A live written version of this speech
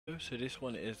So this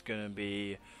one is going to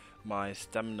be my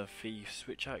Stamina Thief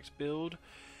Switch Axe build.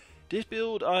 This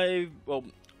build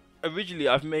originally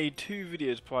I've made 2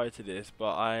 videos prior to this,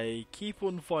 but I keep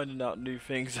on finding out new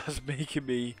things that's making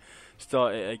me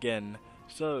start it again.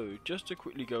 So just to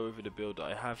quickly go over the build that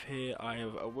I have here, I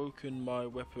have awoken my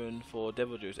weapon for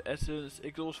Devil Deal's Essence,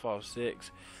 Exhaust File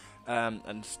 6,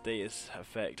 and status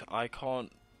effect. I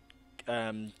can't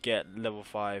get level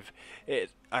 5.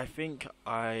 I think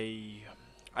I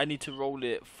need to roll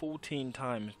it 14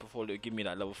 times before it'll give me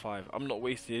that level 5. I'm not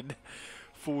wasting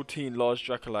 14 large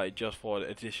Dracolite just for an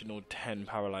additional 10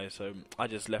 paralyze, so I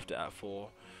just left it at 4.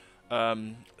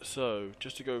 So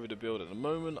just to go over the build at the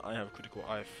moment, I have critical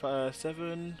eye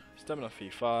 7, stamina fee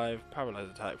 5, paralyze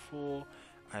attack 4,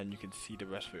 and you can see the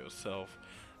rest for yourself.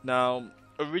 Now,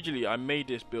 originally I made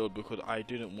this build because I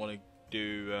didn't want to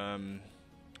do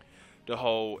the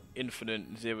whole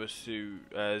infinite zero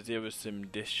sim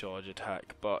discharge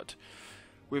attack, but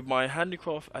with my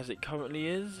handicraft as it currently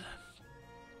is,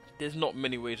 there's not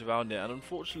many ways around it, and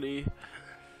unfortunately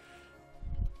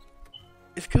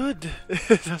it's good.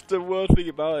 That's the worst thing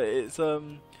about it.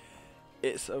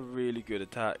 It's a really good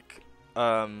attack.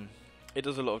 It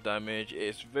does a lot of damage.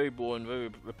 It's very boring,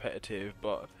 very repetitive,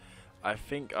 but I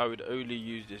think I would only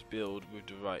use this build with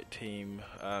the right team.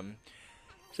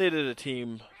 Say there's a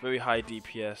team very high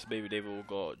DPS, maybe they've all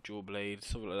got dual blades,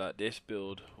 something like that. This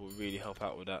build will really help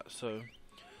out with that. So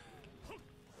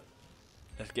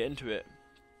let's get into it.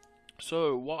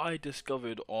 So what I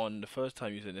discovered on the first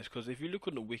time using this, because if you look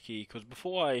on the wiki, because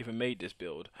before I even made this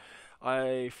build,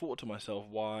 I thought to myself,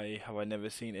 why have I never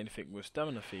seen anything with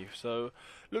Stamina Thief? So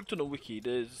looked on the wiki,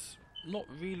 there's not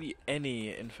really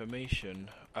any information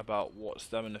about what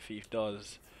Stamina Thief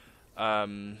does.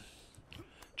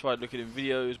 Tried looking in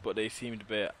videos, but they seemed a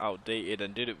bit outdated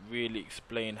and didn't really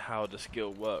explain how the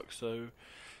skill works. So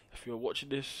if you're watching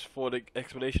this for the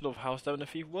explanation of how Stamina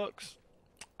Thief works,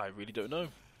 I really don't know.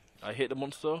 I hit the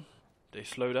monster, they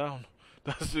slow down.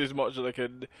 That's as much as I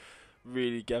can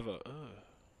really gather. Oh,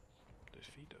 those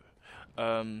feet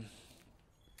though.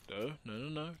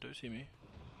 No, don't see me.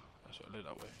 That's what I look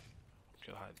that way. I'm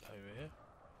gonna hide over here.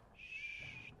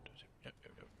 Shh, don't see me. Yep.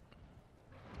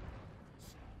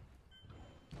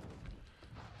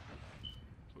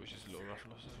 Which is a little rough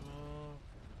loss as well.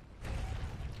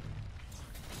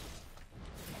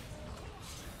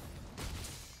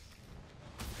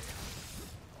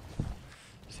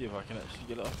 See if I can actually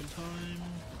get it up in time.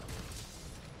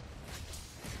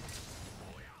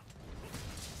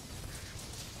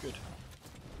 Good.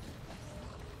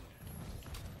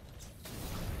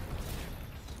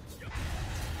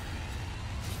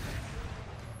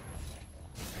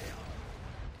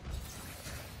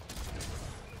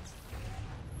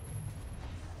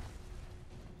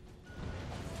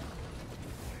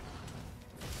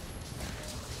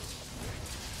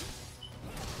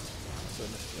 So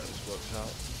let's see how this works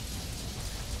out.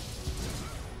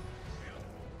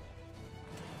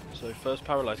 So first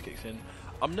paralyze kicks in.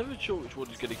 I'm never sure which one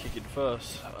is going to kick in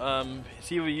first.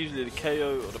 It's either usually the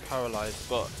KO or the paralyze,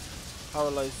 but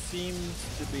paralyze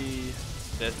seems to be,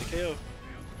 there's the KO.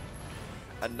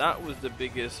 And that was the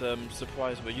biggest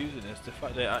surprise by using this, the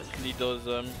fact that it actually does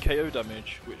KO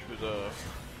damage, which was a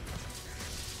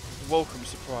welcome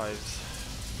surprise.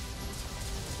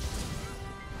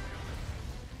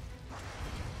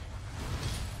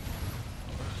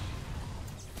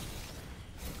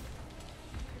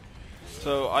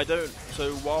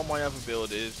 So while my other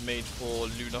build is made for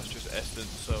Lunostra's Essence,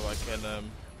 so I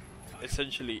can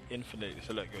essentially infinitely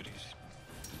select goodies.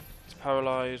 It's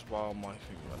paralyzed while my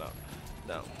thing like that.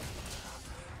 Now,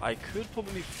 I could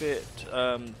probably fit,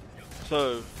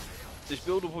 so this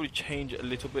build will probably change a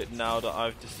little bit now that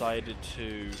I've decided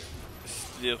to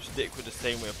still stick with the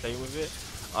same way of playing with it.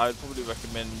 I'd probably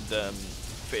recommend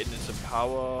fitting in some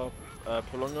power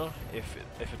prolonger, if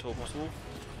at all possible.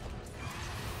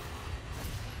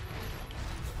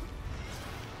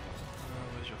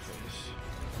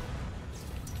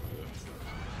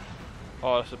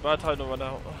 Oh, that's a bad time to run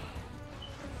out.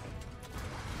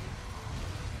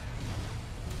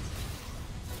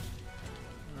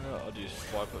 I'll just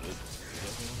swipe at it.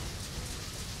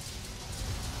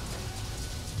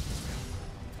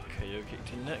 KO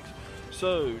kicked in next.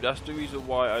 So that's the reason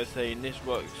why I say this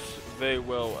works very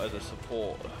well as a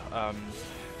support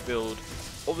build.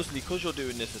 Obviously, because you're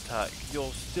doing this attack,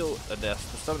 you're still, and there's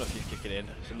the stamina thief kicking in.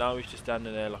 So now he's just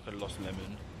standing there like a lost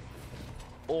lemon.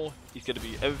 Or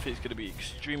everything's gonna be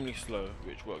extremely slow,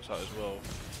 which works out as well.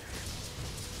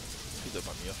 Please don't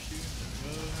bite me off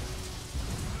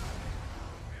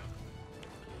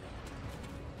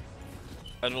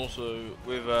you. And also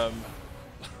with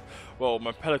Well,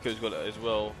 my Pelico's got it as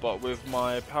well, but with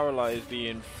my paralyze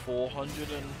being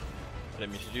 400 and... I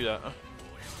didn't mean to do that.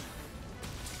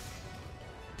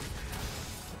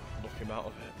 Knock him out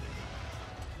of it.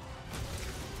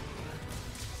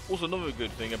 Also, another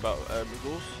good thing about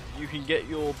resource, you can get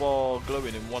your bar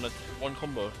glowing in one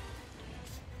combo.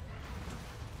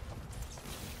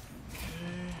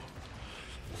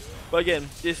 But again,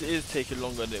 this is taking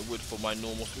longer than it would for my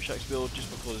normal switch axe build, just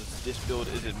because this build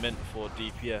isn't meant for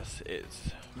DPS.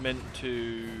 It's meant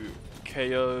to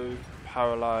KO,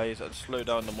 paralyze, and slow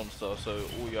down the monster, so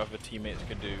all your other teammates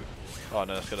can do. Oh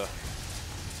no, that's gonna.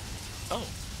 Oh,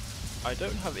 I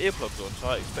don't have earplugs on, so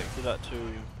I expected that to.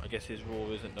 I guess his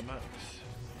roar isn't the max.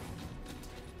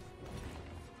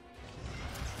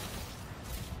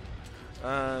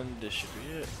 And this should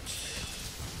be it.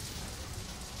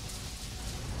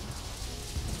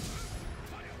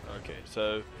 Okay,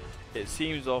 so it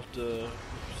seems after. Oops,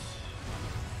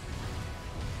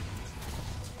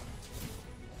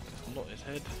 it's not his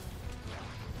head.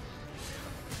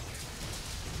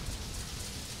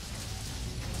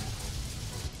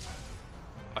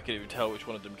 I can't even tell which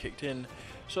one of them kicked in.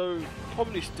 So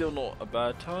probably still not a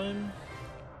bad time.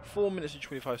 4 minutes and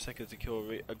 25 seconds to kill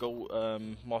a gold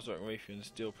Master Rank Raytheon is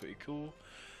still pretty cool.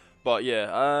 But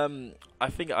yeah, I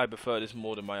think I prefer this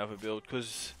more than my other build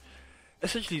because.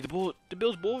 Essentially, the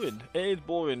build's boring. It is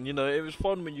boring, you know. It was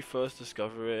fun when you first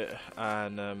discover it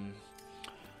and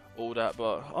all that,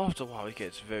 but after a while it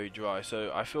gets very dry.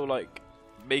 So I feel like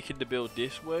making the build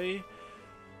this way,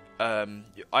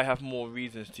 I have more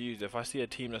reasons to use it. If I see a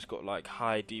team that's got like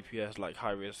high DPS, like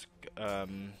high risk,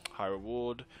 high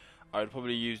reward, I would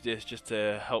probably use this just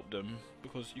to help them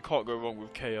because you can't go wrong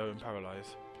with KO and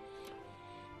paralyze.